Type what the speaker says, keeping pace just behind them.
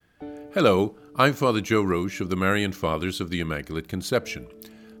Hello, I'm Father Joe Roche of the Marian Fathers of the Immaculate Conception.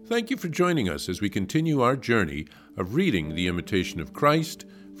 Thank you for joining us as we continue our journey of reading the Imitation of Christ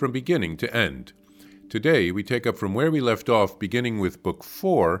from beginning to end. Today we take up from where we left off, beginning with Book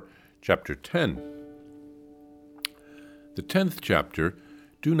 4, Chapter 10. The 10th chapter,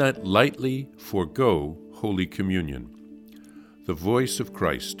 Do Not Lightly Forego Holy Communion. The Voice of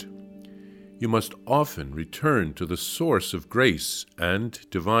Christ. You must often return to the source of grace and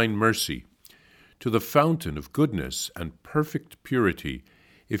divine mercy, to the fountain of goodness and perfect purity,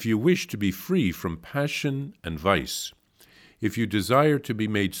 if you wish to be free from passion and vice, if you desire to be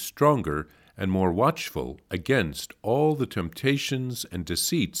made stronger and more watchful against all the temptations and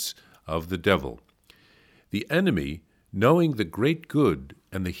deceits of the devil. The enemy, knowing the great good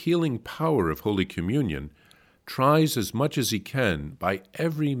and the healing power of Holy Communion, tries as much as he can by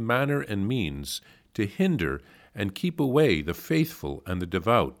every manner and means to hinder and keep away the faithful and the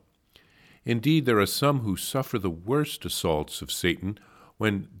devout. Indeed, there are some who suffer the worst assaults of Satan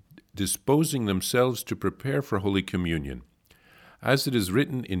when disposing themselves to prepare for Holy Communion. As it is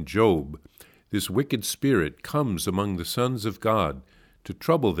written in Job, this wicked spirit comes among the sons of God to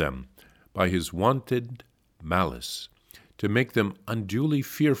trouble them by his wonted malice, to make them unduly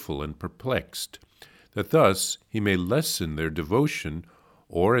fearful and perplexed, that thus he may lessen their devotion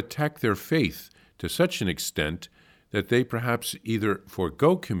or attack their faith to such an extent that they perhaps either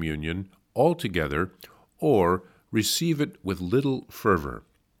forego communion altogether or receive it with little fervor.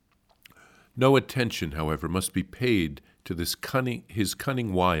 No attention, however, must be paid to his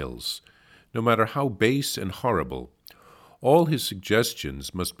cunning wiles, no matter how base and horrible. All his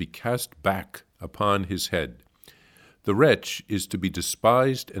suggestions must be cast back upon his head. The wretch is to be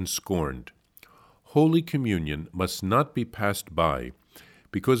despised and scorned. Holy Communion must not be passed by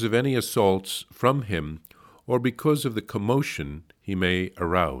because of any assaults from him or because of the commotion he may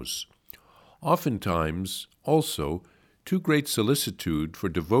arouse. Oftentimes, also, too great solicitude for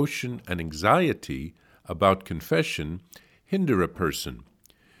devotion and anxiety about confession hinder a person.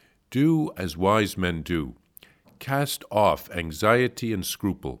 Do as wise men do. Cast off anxiety and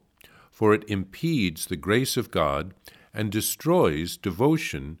scruple, for it impedes the grace of God and destroys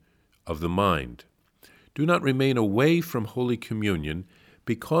devotion of the mind. Do not remain away from Holy Communion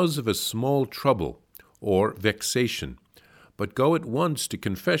because of a small trouble or vexation, but go at once to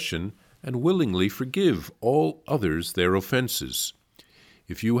confession and willingly forgive all others their offenses.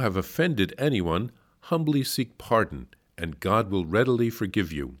 If you have offended anyone, humbly seek pardon, and God will readily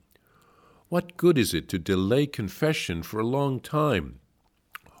forgive you. What good is it to delay confession for a long time,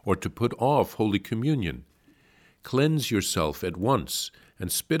 or to put off Holy Communion? Cleanse yourself at once and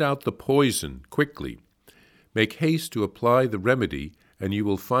spit out the poison quickly. Make haste to apply the remedy, and you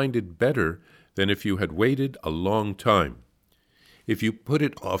will find it better than if you had waited a long time. If you put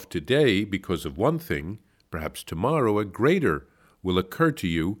it off today because of one thing, perhaps tomorrow a greater will occur to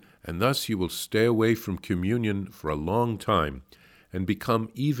you, and thus you will stay away from communion for a long time and become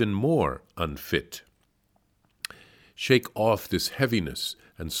even more unfit. Shake off this heaviness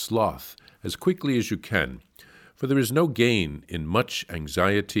and sloth as quickly as you can, for there is no gain in much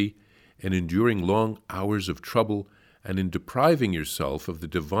anxiety, in enduring long hours of trouble, and in depriving yourself of the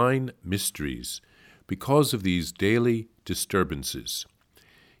divine mysteries because of these daily disturbances.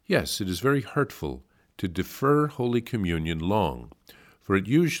 Yes, it is very hurtful to defer Holy Communion long, for it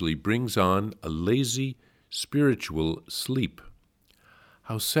usually brings on a lazy spiritual sleep.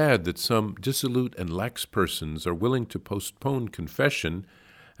 How sad that some dissolute and lax persons are willing to postpone confession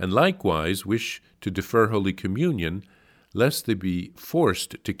and likewise wish to defer Holy Communion, lest they be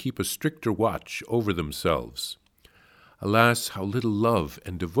forced to keep a stricter watch over themselves. Alas, how little love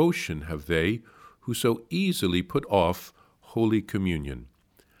and devotion have they who so easily put off Holy Communion.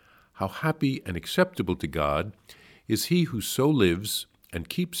 How happy and acceptable to God is he who so lives and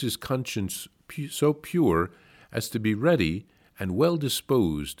keeps his conscience so pure as to be ready and well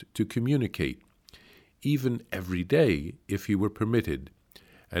disposed to communicate, even every day if he were permitted,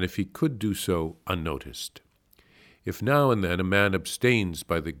 and if he could do so unnoticed. If now and then a man abstains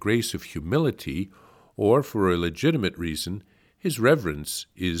by the grace of humility or for a legitimate reason, his reverence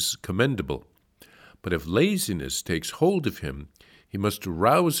is commendable. But if laziness takes hold of him, he must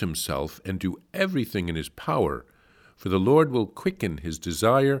arouse himself and do everything in his power, for the Lord will quicken his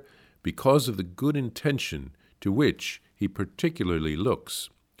desire because of the good intention to which he particularly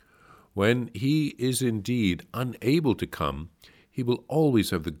looks. When he is indeed unable to come, he will always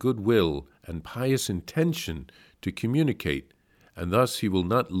have the good will and pious intention to communicate, and thus he will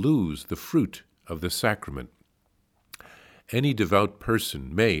not lose the fruit of the sacrament. Any devout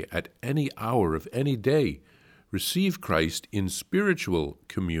person may, at any hour of any day, receive Christ in spiritual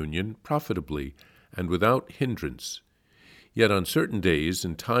communion profitably and without hindrance. Yet on certain days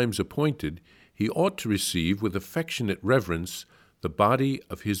and times appointed, he ought to receive with affectionate reverence the body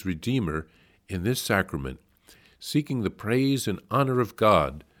of his Redeemer in this sacrament, seeking the praise and honor of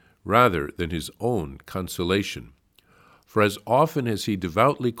God rather than his own consolation. For as often as he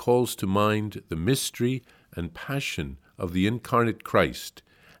devoutly calls to mind the mystery and passion of the incarnate Christ,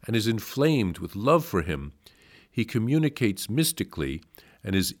 and is inflamed with love for him, he communicates mystically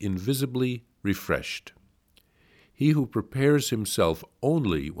and is invisibly refreshed. He who prepares himself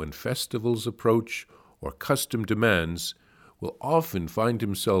only when festivals approach or custom demands will often find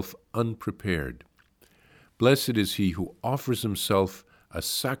himself unprepared. Blessed is he who offers himself a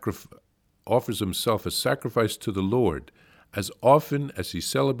sacrifice to the Lord as often as he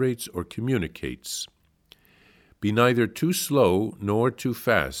celebrates or communicates. Be neither too slow nor too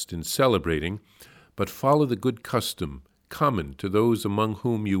fast in celebrating, but follow the good custom common to those among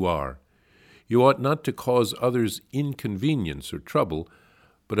whom you are. You ought not to cause others inconvenience or trouble,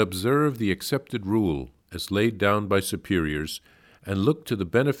 but observe the accepted rule as laid down by superiors, and look to the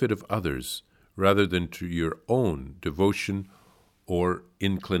benefit of others rather than to your own devotion or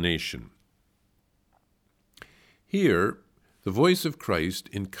inclination. Here, the voice of Christ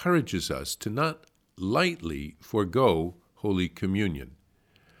encourages us to not lightly forego Holy Communion.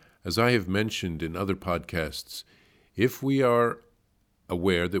 As I have mentioned in other podcasts, if we are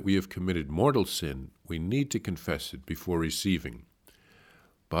aware that we have committed mortal sin, we need to confess it before receiving.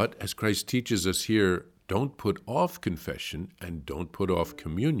 But as Christ teaches us here, don't put off confession and don't put off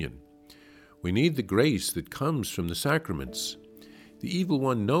communion. We need the grace that comes from the sacraments. The evil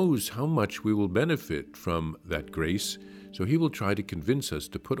one knows how much we will benefit from that grace, so he will try to convince us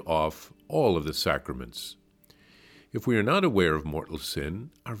to put off all of the sacraments. If we are not aware of mortal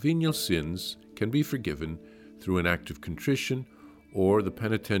sin, our venial sins can be forgiven through an act of contrition or the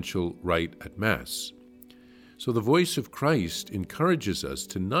penitential rite at Mass. So the voice of Christ encourages us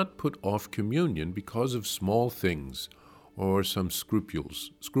to not put off communion because of small things or some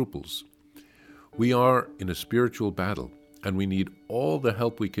scruples. We are in a spiritual battle, and we need all the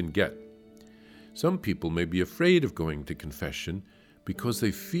help we can get. Some people may be afraid of going to confession because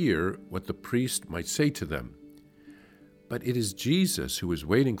they fear what the priest might say to them. But it is Jesus who is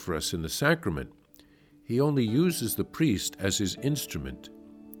waiting for us in the sacrament. He only uses the priest as his instrument.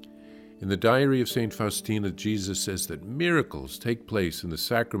 In the diary of St. Faustina, Jesus says that miracles take place in the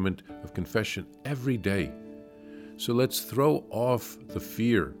sacrament of confession every day. So let's throw off the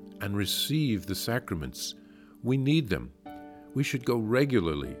fear and receive the sacraments. We need them. We should go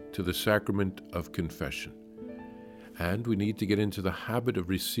regularly to the sacrament of confession. And we need to get into the habit of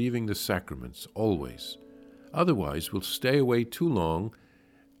receiving the sacraments always. Otherwise, we'll stay away too long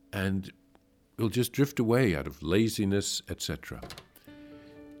and we'll just drift away out of laziness, etc.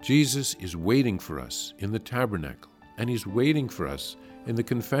 Jesus is waiting for us in the tabernacle, and he's waiting for us in the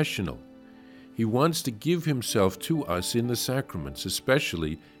confessional. He wants to give himself to us in the sacraments,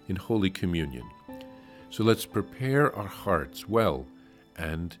 especially in Holy Communion. So let's prepare our hearts well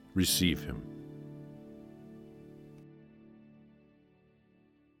and receive him.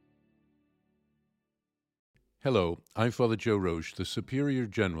 Hello, I'm Father Joe Roche, the Superior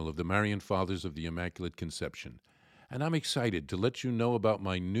General of the Marian Fathers of the Immaculate Conception, and I'm excited to let you know about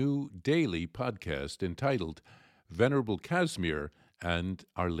my new daily podcast entitled Venerable Casimir and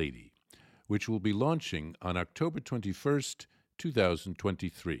Our Lady, which will be launching on October 21st,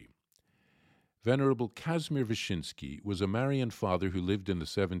 2023. Venerable Casimir Wyszynski was a Marian father who lived in the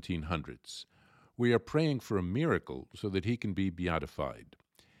 1700s. We are praying for a miracle so that he can be beatified.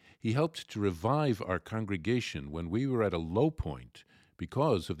 He helped to revive our congregation when we were at a low point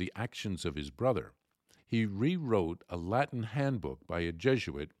because of the actions of his brother. He rewrote a Latin handbook by a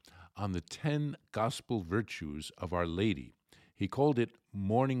Jesuit on the 10 gospel virtues of Our Lady. He called it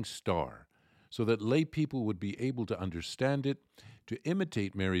Morning Star, so that lay people would be able to understand it, to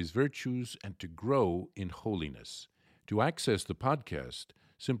imitate Mary's virtues, and to grow in holiness. To access the podcast,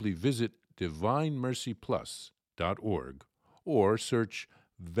 simply visit divinemercyplus.org or search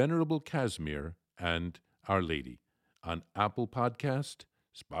Venerable Casimir and Our Lady on Apple Podcast,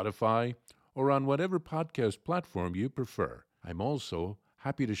 Spotify, or on whatever podcast platform you prefer. I'm also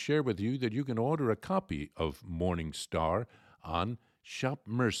happy to share with you that you can order a copy of Morning Star on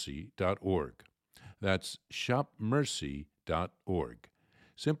shopmercy.org. That's shopmercy.org.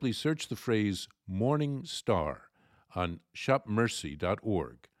 Simply search the phrase Morning Star on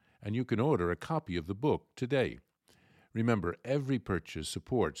shopmercy.org, and you can order a copy of the book today. Remember, every purchase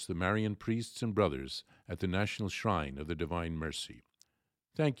supports the Marian priests and brothers at the National Shrine of the Divine Mercy.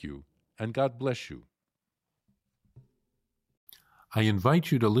 Thank you, and God bless you. I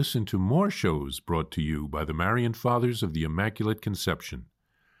invite you to listen to more shows brought to you by the Marian Fathers of the Immaculate Conception.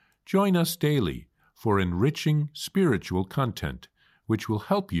 Join us daily for enriching spiritual content, which will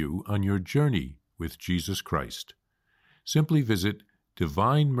help you on your journey with Jesus Christ. Simply visit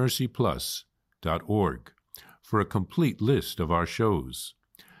DivineMercyPlus.org for a complete list of our shows.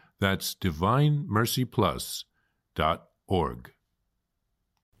 That's DivineMercyPlus.org.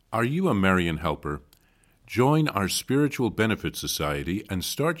 Are you a Marian helper? Join our Spiritual Benefit Society and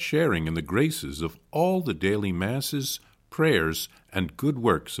start sharing in the graces of all the daily masses, prayers, and good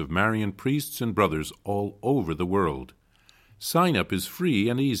works of Marian priests and brothers all over the world. Sign up is free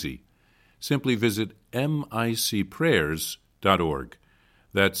and easy. Simply visit micprayers.org.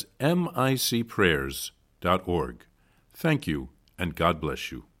 That's micprayers.org. Thank you, and God bless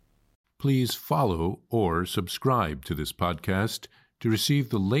you. Please follow or subscribe to this podcast to receive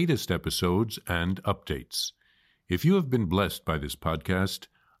the latest episodes and updates. If you have been blessed by this podcast,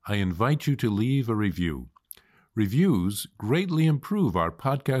 I invite you to leave a review. Reviews greatly improve our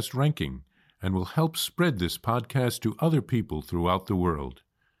podcast ranking and will help spread this podcast to other people throughout the world.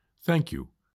 Thank you.